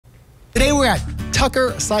We're at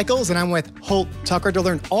Tucker Cycles, and I'm with Holt Tucker to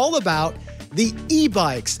learn all about the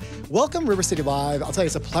e-bikes. Welcome, River City Live. I'll tell you,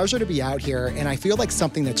 it's a pleasure to be out here, and I feel like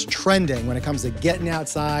something that's trending when it comes to getting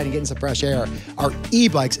outside and getting some fresh air are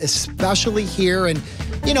e-bikes, especially here. And,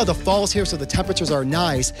 you know, the fall's here, so the temperatures are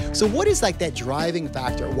nice. So what is like that driving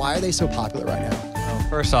factor? Why are they so popular right now? Well,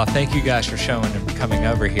 first off, thank you guys for showing and coming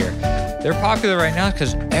over here. They're popular right now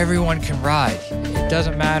because everyone can ride. It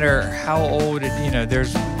doesn't matter how old,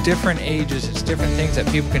 there's different ages, it's different things that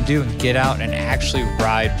people can do and get out and actually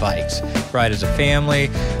ride bikes. Ride as a family,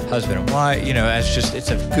 husband and wife,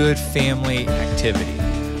 it's a good family activity.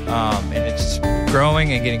 And it's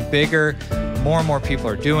growing and getting bigger. More and more people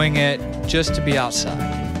are doing it just to be outside.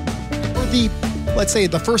 For the, let's say,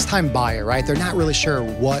 the first-time buyer, right? They're not really sure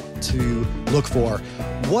what to look for.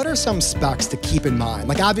 What are some specs to keep in mind?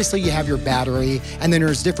 Like, obviously, you have your battery, and then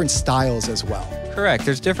there's different styles as well. Correct.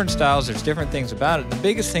 There's different styles. There's different things about it. The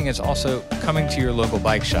biggest thing is also coming to your local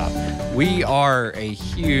bike shop. We are a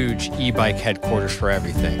huge e-bike headquarters for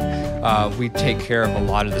everything. We take care of a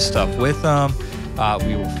lot of the stuff with them.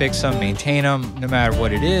 We will fix them, maintain them, no matter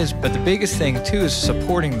what it is. But the biggest thing, too, is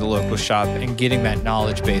supporting the local shop and getting that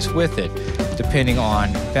knowledge base with it, depending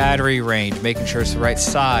on battery range, making sure it's the right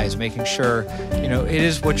size, making sure, it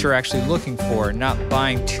is what you're actually looking for, not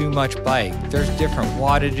buying too much bike. There's different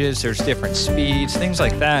wattages, there's different speeds, things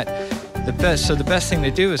like that. The best thing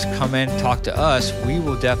to do is come in, talk to us. We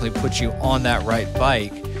will definitely put you on that right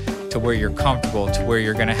bike to where you're comfortable, to where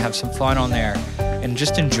you're going to have some fun on there and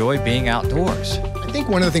just enjoy being outdoors. I think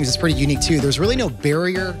one of the things that's pretty unique too, there's really no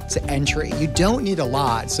barrier to entry. You don't need a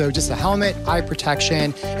lot. So just a helmet, eye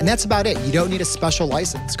protection, and that's about it. You don't need a special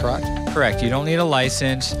license, correct? Correct. You don't need a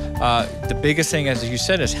license. The biggest thing, as you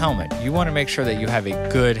said, is helmet. You want to make sure that you have a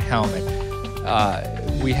good helmet.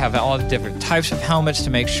 We have all the different types of helmets to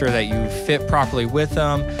make sure that you fit properly with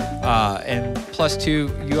them. And plus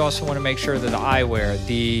two, you also want to make sure that the eyewear,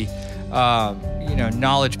 the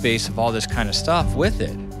knowledge base of all this kind of stuff with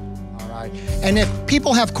it. All right. And if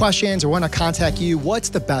people have questions or want to contact you, what's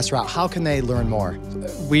the best route? How can they learn more?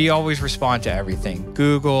 We always respond to everything.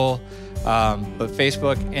 Google, but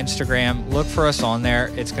Facebook, Instagram, look for us on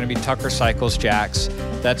there. It's going to be Tucker Cycles Jacks.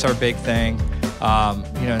 That's our big thing.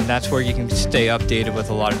 And that's where you can stay updated with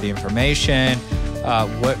a lot of the information,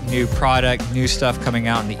 what new product, new stuff coming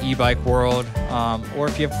out in the e-bike world, or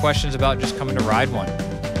if you have questions about just coming to ride one.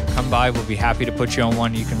 Come by, we'll be happy to put you on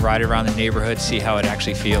one. You can ride around the neighborhood, see how it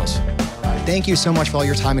actually feels. Thank you so much for all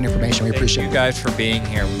your time and information. We appreciate it. Thank you guys for being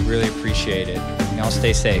here. We really appreciate it. And y'all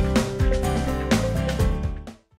stay safe.